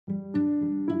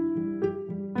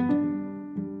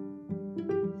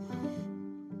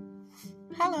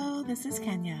Hello, this is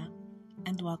Kenya,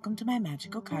 and welcome to my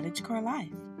magical cottagecore life.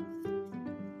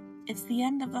 It's the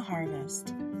end of the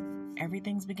harvest.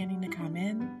 Everything's beginning to come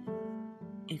in.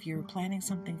 If you're planning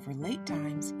something for late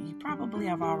times, you probably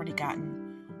have already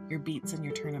gotten your beets and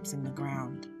your turnips in the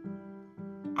ground.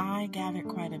 I gathered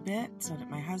quite a bit so that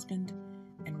my husband,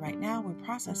 and right now we're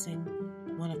processing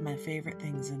one of my favorite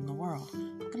things in the world.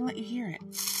 I'm going to let you hear it.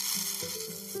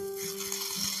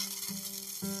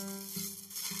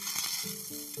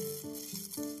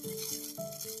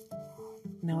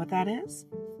 Know what that is?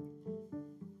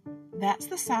 That's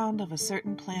the sound of a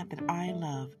certain plant that I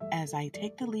love as I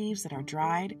take the leaves that are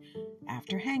dried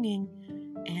after hanging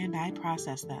and I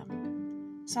process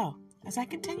them. So, as I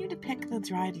continue to pick the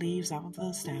dried leaves off of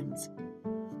the stems,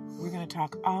 we're going to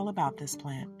talk all about this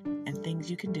plant and things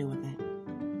you can do with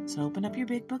it. So open up your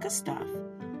big book of stuff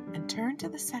and turn to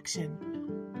the section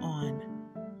on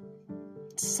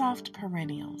soft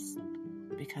perennials,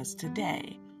 because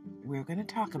today we're going to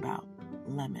talk about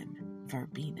lemon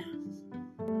verbena.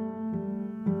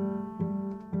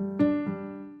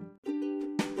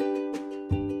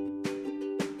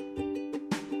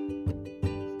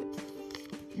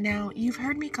 Now, you've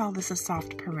heard me call this a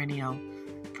soft perennial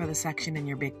for the section in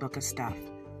your big book of stuff.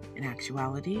 In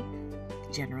actuality,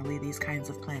 generally these kinds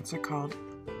of plants are called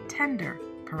tender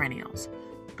perennials,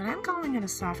 but I'm calling it a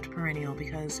soft perennial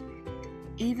because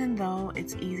even though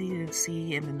it's easy to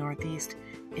see in the Northeast,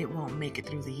 it won't make it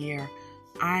through the year.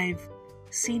 I've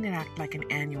seen it act like an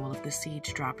annual if the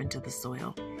seeds drop into the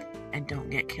soil and don't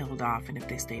get killed off and if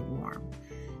they stay warm.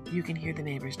 You can hear the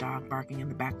neighbor's dog barking in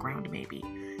the background maybe.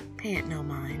 Pay it no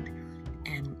mind.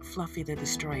 And Fluffy the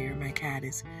Destroyer, my cat,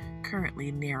 is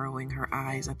currently narrowing her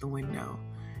eyes at the window.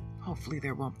 Hopefully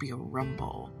there won't be a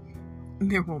rumble.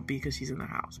 There won't be because she's in the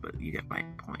house, but you get my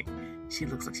point. She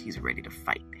looks like she's ready to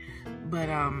fight. But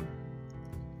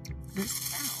this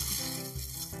sound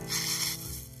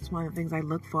is one of the things I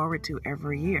look forward to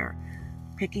every year.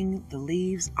 Picking the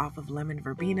leaves off of lemon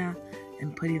verbena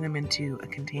and putting them into a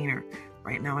container.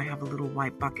 Right now I have a little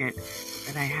white bucket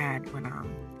that I had when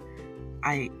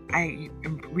I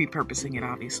am repurposing it,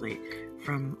 obviously,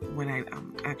 from when I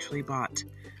actually bought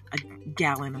a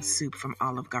gallon of soup from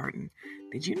Olive Garden.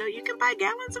 Did you know you can buy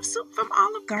gallons of soup from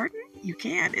Olive Garden? You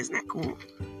can. Isn't that cool?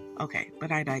 Okay,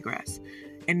 but I digress.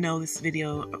 And no, this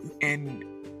video and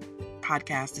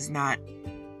podcast is not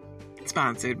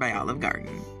sponsored by Olive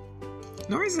Garden.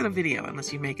 Nor is it a video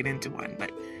unless you make it into one.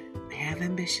 But I have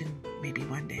ambition, maybe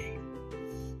one day.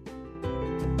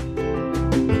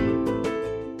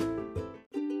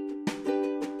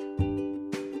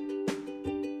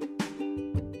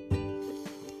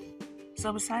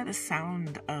 So beside the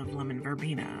sound of lemon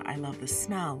verbena, I love the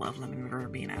smell of lemon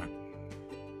verbena.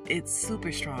 It's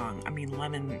super strong. I mean,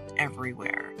 lemon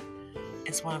everywhere.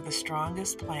 It's one of the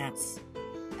strongest plants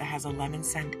that has a lemon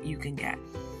scent you can get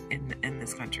in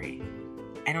this country.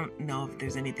 I don't know if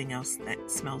there's anything else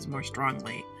that smells more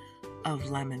strongly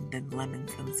of lemon than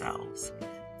lemons themselves.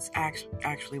 It's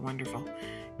actually wonderful.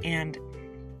 And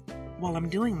while I'm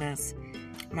doing this,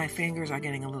 my fingers are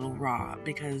getting a little raw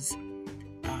because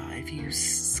if you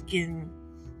skin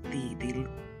the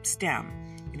stem,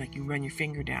 like you run your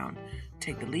finger down,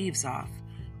 take the leaves off,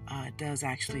 it does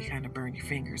actually kind of burn your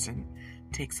fingers and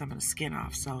take some of the skin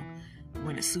off. So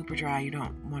when it's super dry, you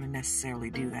don't want to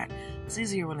necessarily do that. It's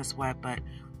easier when it's wet, but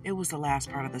it was the last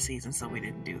part of the season, so we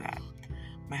didn't do that.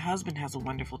 My husband has a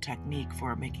wonderful technique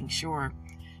for making sure,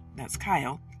 that's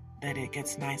Kyle, that it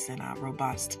gets nice and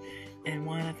robust. And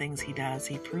one of the things he does,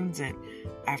 he prunes it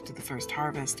after the first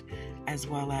harvest, as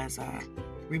well as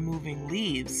removing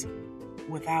leaves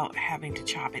without having to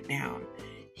chop it down.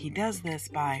 He does this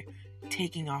by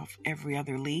taking off every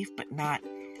other leaf, but not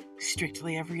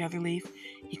strictly every other leaf.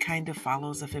 He kind of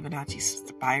follows a Fibonacci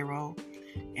spiral,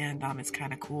 and it's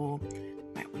kind of cool.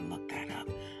 Might want to look that up.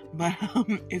 But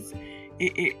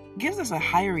it gives us a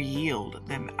higher yield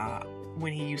than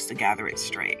when he used to gather it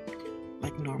straight,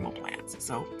 like normal plants.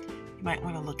 So you might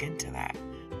want to look into that.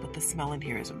 But the smell in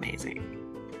here is amazing.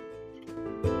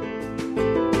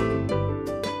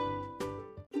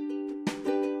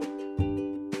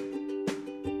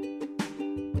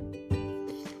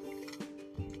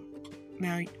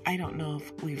 Now, I don't know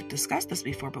if we've discussed this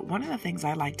before, but one of the things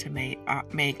I like to make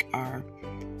are,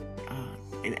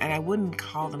 and I wouldn't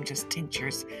call them just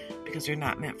tinctures because they're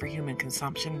not meant for human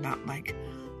consumption, not like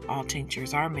all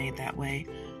tinctures are made that way.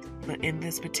 But in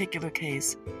this particular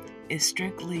case, is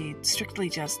strictly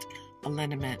just a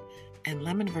liniment, and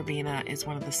lemon verbena is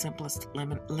one of the simplest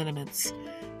liniments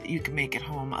that you can make at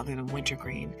home other than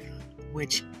wintergreen,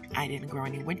 which I didn't grow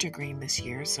any wintergreen this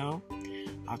year, so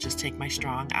I'll just take my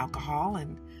strong alcohol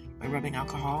and my rubbing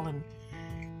alcohol and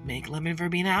make lemon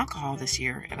verbena alcohol this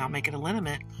year, and I'll make it a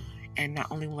liniment. And not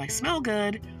only will I smell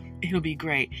good, it'll be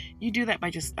great. You do that by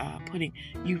just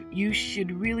you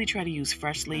should really try to use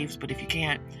fresh leaves, but if you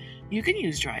can't, you can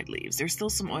use dried leaves. There's still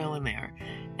some oil in there,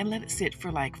 and let it sit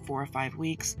for like 4 or 5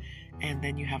 weeks, and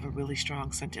then you have a really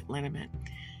strong scented liniment.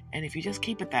 And if you just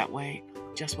keep it that way,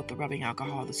 just with the rubbing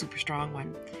alcohol, the super strong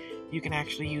one, you can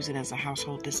actually use it as a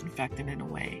household disinfectant in a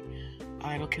way.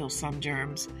 It'll kill some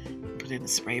germs. Put it in a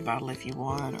spray bottle if you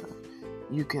want, or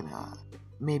you can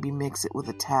maybe mix it with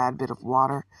a tad bit of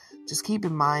water. Just keep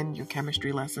in mind your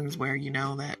chemistry lessons where you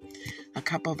know that a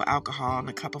cup of alcohol and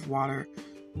a cup of water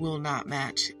will not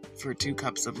match for 2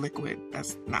 cups of liquid.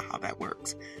 That's not how that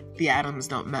works. The atoms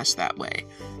don't mesh that way.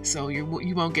 So you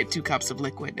won't get 2 cups of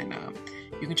liquid, and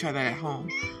you can try that at home.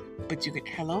 But you can,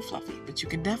 hello Fluffy, but you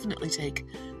can definitely take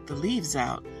the leaves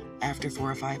out after 4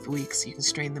 or 5 weeks. You can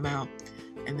strain them out,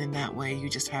 and then that way you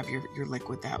just have your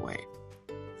liquid that way.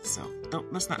 So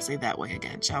let's not say that way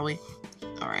again, shall we?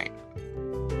 All right.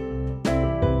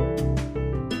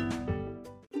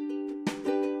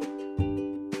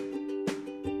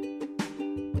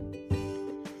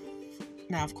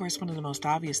 Now, of course, one of the most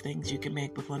obvious things you can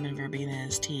make with lemon verbena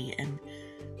is tea, and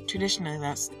traditionally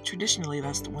that's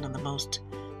one of the most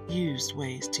used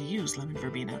ways to use lemon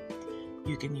verbena.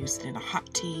 You can use it in a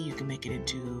hot tea. You can make it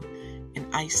into an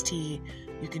iced tea.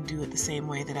 You can do it the same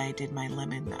way that I did my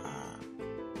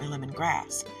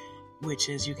lemongrass, which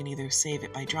is you can either save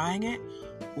it by drying it,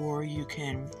 or you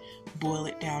can boil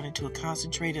it down into a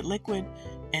concentrated liquid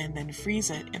and then freeze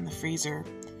it in the freezer.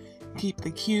 Keep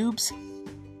the cubes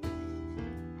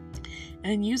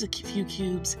and use a few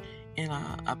cubes in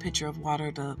a pitcher of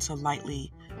water to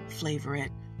lightly flavor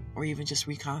it, or even just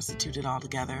reconstitute it all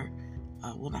together.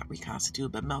 Well, not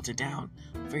reconstitute, but melt it down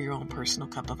for your own personal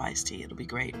cup of iced tea. It'll be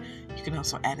great. You can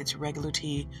also add it to regular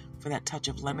tea for that touch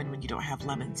of lemon when you don't have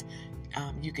lemons.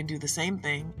 You can do the same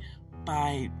thing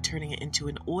by turning it into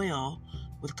an oil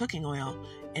with cooking oil,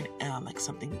 and like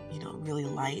something really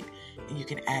light, and you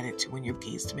can add it to when your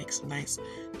cookies to make some nice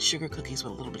sugar cookies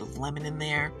with a little bit of lemon in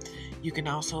there. You can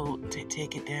also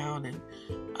take it down and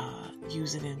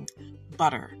use it in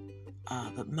butter,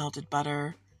 the melted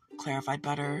butter, clarified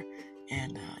butter,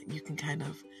 and you can kind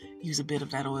of use a bit of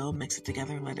that oil, mix it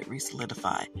together, and let it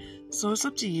re-solidify. So it's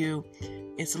up to you.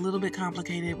 It's a little bit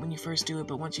complicated when you first do it,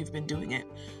 but once you've been doing it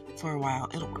for a while,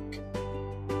 it'll work.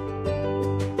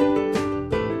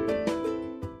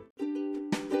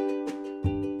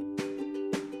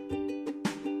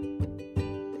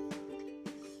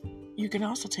 You can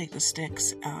also take the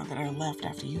sticks that are left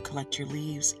after you collect your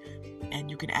leaves, and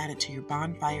you can add it to your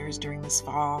bonfires during this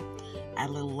fall. Add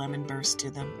a little lemon burst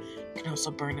to them. You can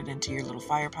also burn it into your little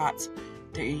fire pots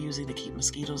that you're using to keep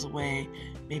mosquitoes away.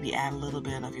 Maybe add a little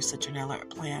bit of your citronella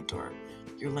plant or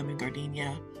your lemon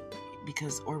gardenia,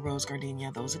 or rose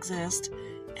gardenia. Those exist,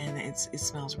 and it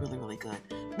smells really, really good.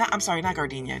 Not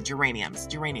gardenia,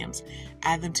 geraniums.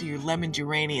 Add them to your lemon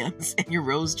geraniums and your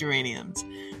rose geraniums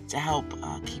to help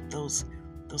keep those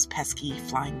pesky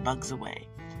flying bugs away.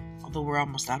 Although we're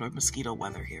almost out of mosquito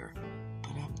weather here.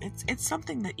 But it's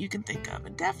something that you can think of,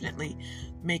 and definitely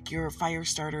make your fire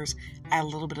starters, add a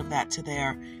little bit of that to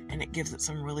there, and it gives it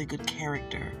some really good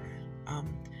character.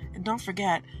 And don't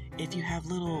forget, if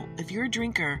you're a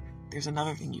drinker, there's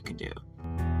another thing you can do.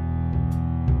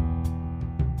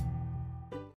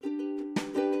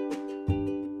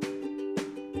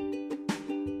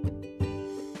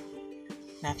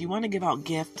 Now, if you want to give out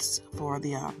gifts for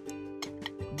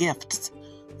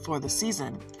the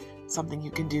season, something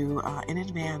you can do in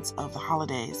advance of the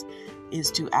holidays is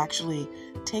to actually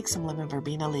take some lemon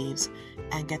verbena leaves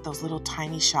and get those little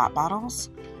tiny shot bottles,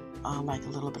 like a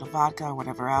little bit of vodka or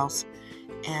whatever else,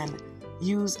 and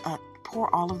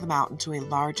pour all of them out into a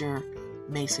larger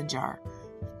mason jar.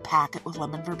 Pack it with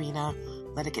lemon verbena,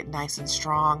 let it get nice and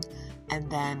strong,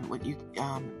 and then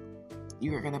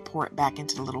you are going to pour it back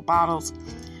into the little bottles.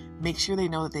 Make sure they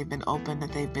know that they've been opened,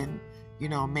 that they've been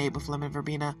made with lemon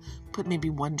verbena. Put maybe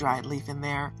 1 dried leaf in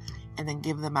there, and then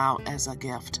give them out as a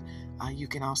gift. You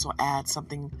can also add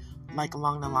something like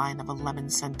along the line of a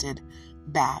lemon-scented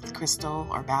bath crystal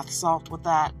or bath salt with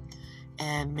that,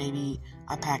 and maybe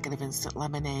a packet of instant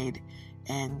lemonade,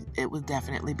 and it would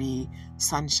definitely be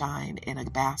sunshine in a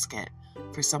basket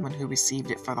for someone who received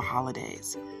it for the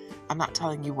holidays. I'm not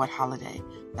telling you what holiday.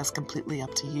 That's completely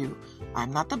up to you.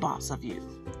 I'm not the boss of you.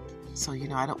 So,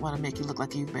 I don't want to make you look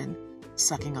like you've been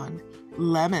sucking on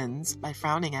lemons by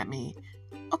frowning at me.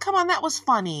 Oh, come on, that was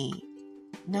funny.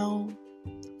 No?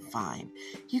 Fine.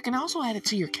 You can also add it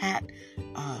to your cat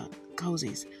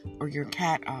cozies or your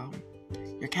cat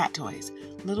your cat toys.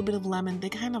 A little bit of lemon, they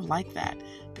kind of like that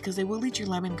because they will eat your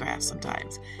lemongrass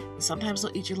sometimes. And sometimes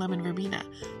they'll eat your lemon verbena.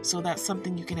 So that's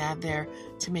something you can add there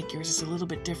to make yours just a little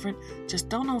bit different. Just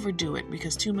don't overdo it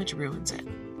because too much ruins it.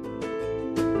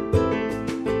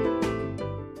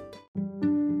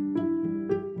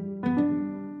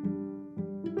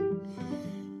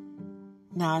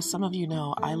 Now, as some of you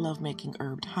know, I love making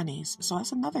herbed honeys, so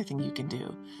that's another thing you can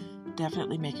do.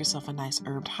 Definitely make yourself a nice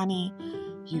herbed honey.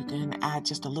 You can add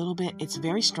just a little bit. It's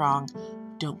very strong.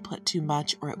 Don't put too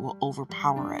much or it will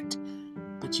overpower it.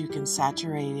 But you can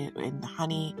saturate it in the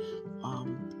honey,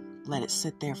 let it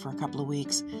sit there for a couple of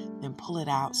weeks, then pull it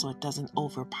out so it doesn't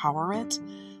overpower it.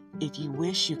 If you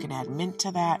wish, you can add mint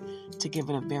to that to give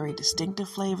it a very distinctive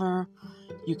flavor.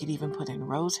 You could even put in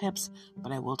rose hips,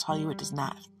 but I will tell you it does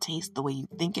not taste the way you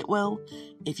think it will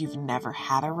if you've never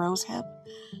had a rose hip.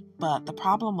 But the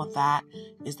problem with that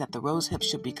is that the rose hip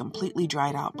should be completely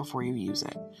dried out before you use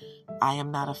it. I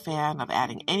am not a fan of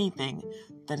adding anything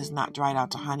that is not dried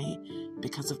out to honey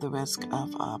because of the risk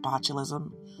of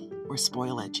botulism or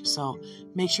spoilage. So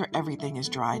make sure everything is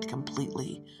dried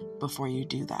completely before you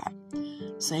do that.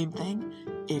 Same thing,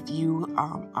 if you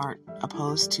aren't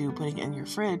opposed to putting it in your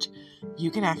fridge, you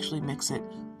can actually mix it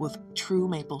with true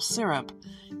maple syrup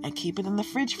and keep it in the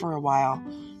fridge for a while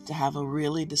to have a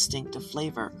really distinctive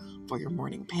flavor for your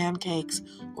morning pancakes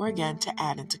or again to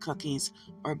add into cookies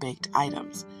or baked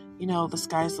items. You know, the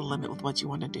sky's the limit with what you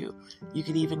want to do. You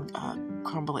could even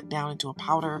crumble it down into a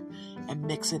powder and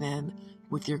mix it in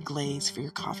with your glaze for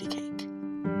your coffee cake.